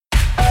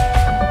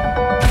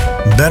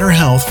better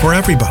health for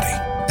everybody,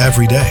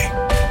 every day.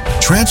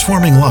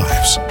 Transforming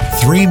lives,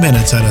 3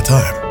 minutes at a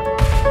time.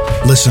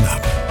 Listen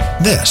up.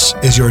 This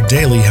is your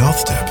daily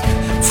health tip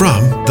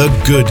from The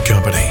Good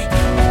Company.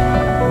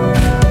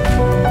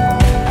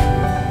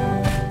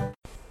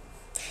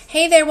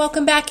 Hey there,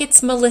 welcome back.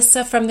 It's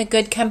Melissa from The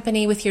Good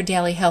Company with your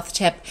daily health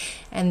tip,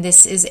 and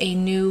this is a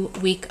new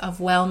week of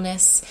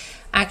wellness.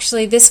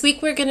 Actually, this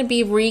week we're going to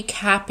be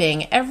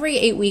recapping. Every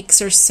 8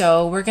 weeks or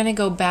so, we're going to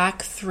go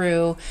back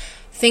through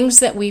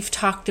things that we've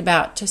talked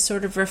about to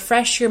sort of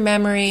refresh your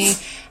memory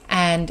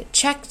and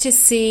check to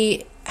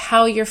see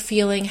how you're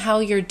feeling, how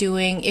you're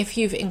doing, if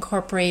you've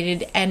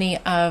incorporated any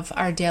of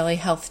our daily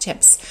health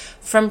tips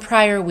from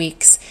prior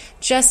weeks.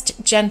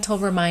 Just gentle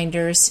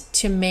reminders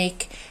to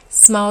make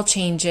small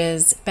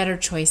changes, better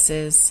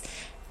choices,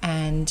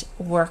 and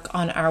work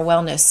on our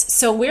wellness.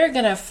 So we're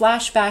going to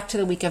flash back to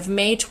the week of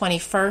May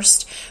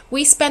 21st.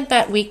 We spent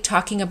that week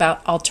talking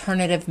about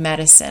alternative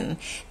medicine,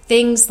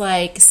 things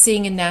like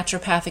seeing a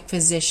naturopathic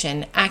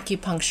physician,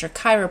 acupuncture,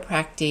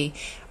 chiropractic,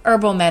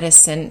 herbal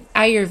medicine,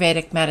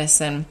 Ayurvedic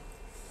medicine.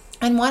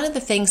 And one of the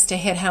things to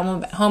hit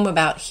home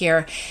about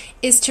here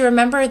is to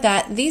remember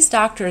that these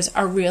doctors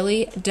are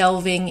really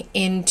delving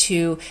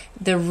into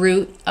the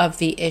root of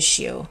the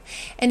issue.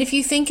 And if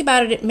you think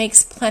about it, it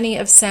makes plenty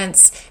of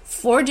sense.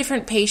 4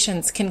 different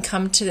patients can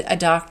come to a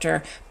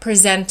doctor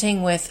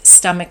presenting with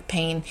stomach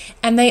pain,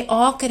 and they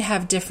all could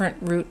have different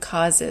root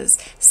causes.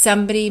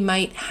 Somebody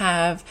might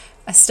have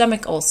a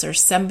stomach ulcer,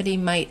 somebody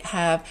might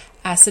have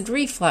acid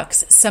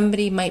reflux,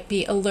 somebody might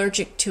be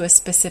allergic to a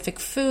specific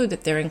food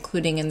that they're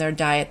including in their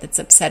diet that's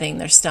upsetting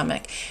their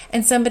stomach,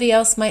 and somebody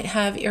else might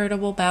have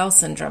irritable bowel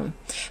syndrome.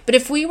 But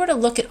if we were to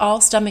look at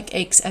all stomach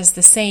aches as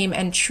the same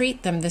and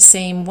treat them the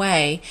same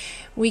way,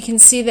 we can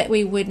see that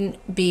we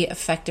wouldn't be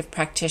effective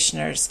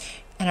practitioners,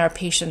 and our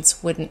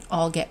patients wouldn't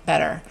all get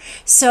better.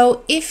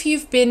 So if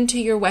you've been to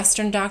your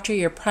Western doctor,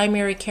 your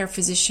primary care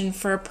physician,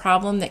 for a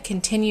problem that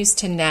continues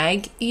to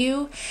nag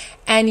you,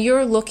 and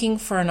you're looking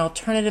for an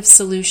alternative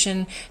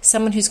solution,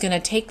 someone who's going to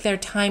take their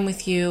time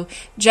with you,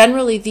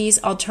 generally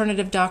these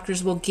alternative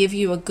doctors will give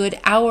you a good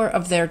hour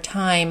of their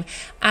time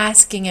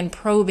asking and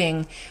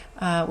probing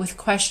with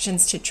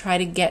questions to try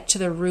to get to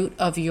the root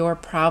of your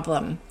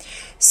problem.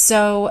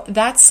 So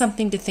that's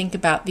something to think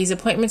about. These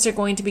appointments are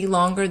going to be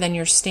longer than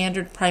your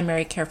standard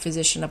primary care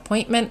physician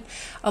appointment.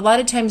 A lot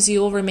of times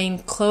you'll remain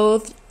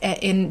clothed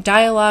in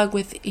dialogue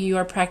with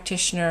your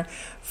practitioner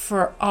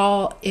for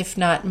all, if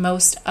not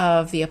most,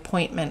 of the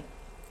appointment.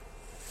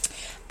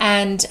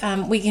 And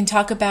we can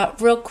talk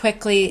about real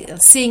quickly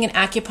seeing an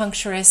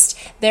acupuncturist.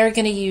 They're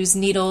going to use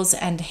needles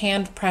and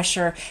hand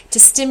pressure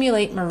to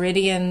stimulate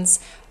meridians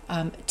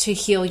to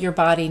heal your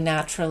body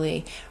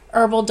naturally.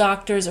 Herbal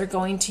doctors are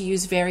going to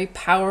use very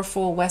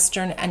powerful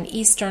Western and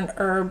Eastern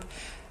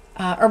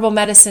herbal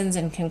medicines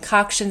and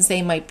concoctions.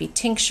 They might be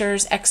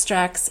tinctures,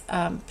 extracts,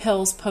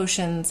 pills,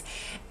 potions.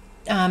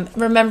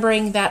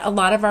 Remembering that a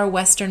lot of our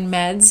Western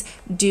meds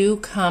do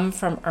come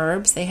from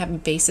herbs. They have a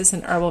basis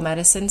in herbal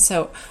medicine.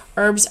 So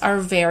herbs are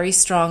very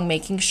strong,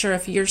 making sure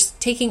if you're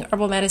taking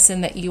herbal medicine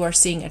that you are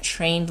seeing a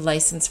trained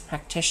licensed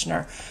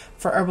practitioner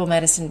for herbal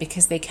medicine,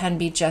 because they can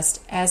be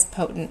just as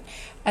potent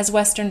as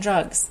Western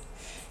drugs.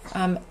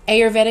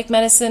 Ayurvedic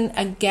medicine,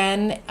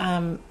 again,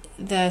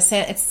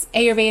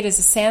 Ayurveda is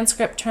a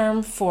Sanskrit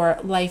term for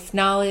life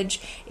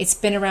knowledge. It's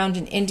been around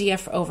in India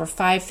for over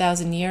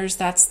 5,000 years.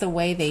 That's the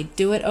way they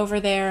do it over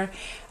there.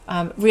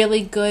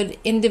 Really good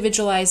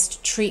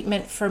individualized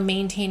treatment for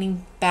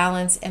maintaining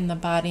balance in the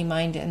body,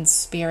 mind, and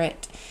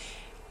spirit.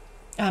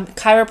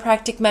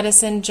 Chiropractic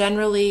medicine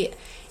generally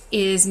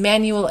is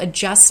manual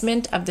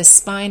adjustment of the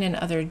spine and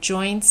other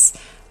joints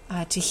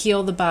to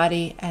heal the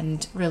body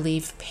and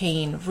relieve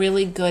pain.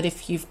 Really good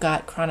if you've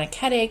got chronic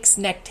headaches,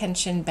 neck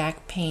tension,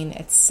 back pain,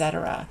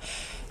 etc.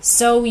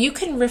 So you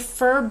can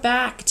refer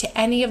back to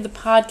any of the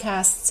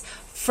podcasts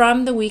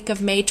from the week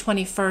of May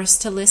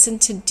 21st to listen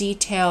to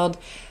detailed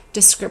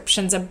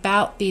descriptions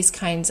about these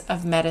kinds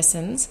of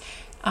medicines.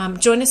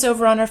 Join us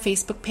over on our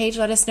Facebook page.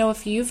 Let us know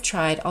if you've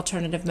tried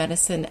alternative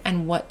medicine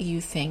and what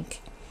you think.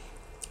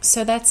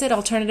 So that's it,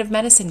 alternative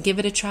medicine. Give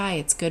it a try.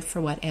 It's good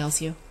for what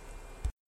ails you.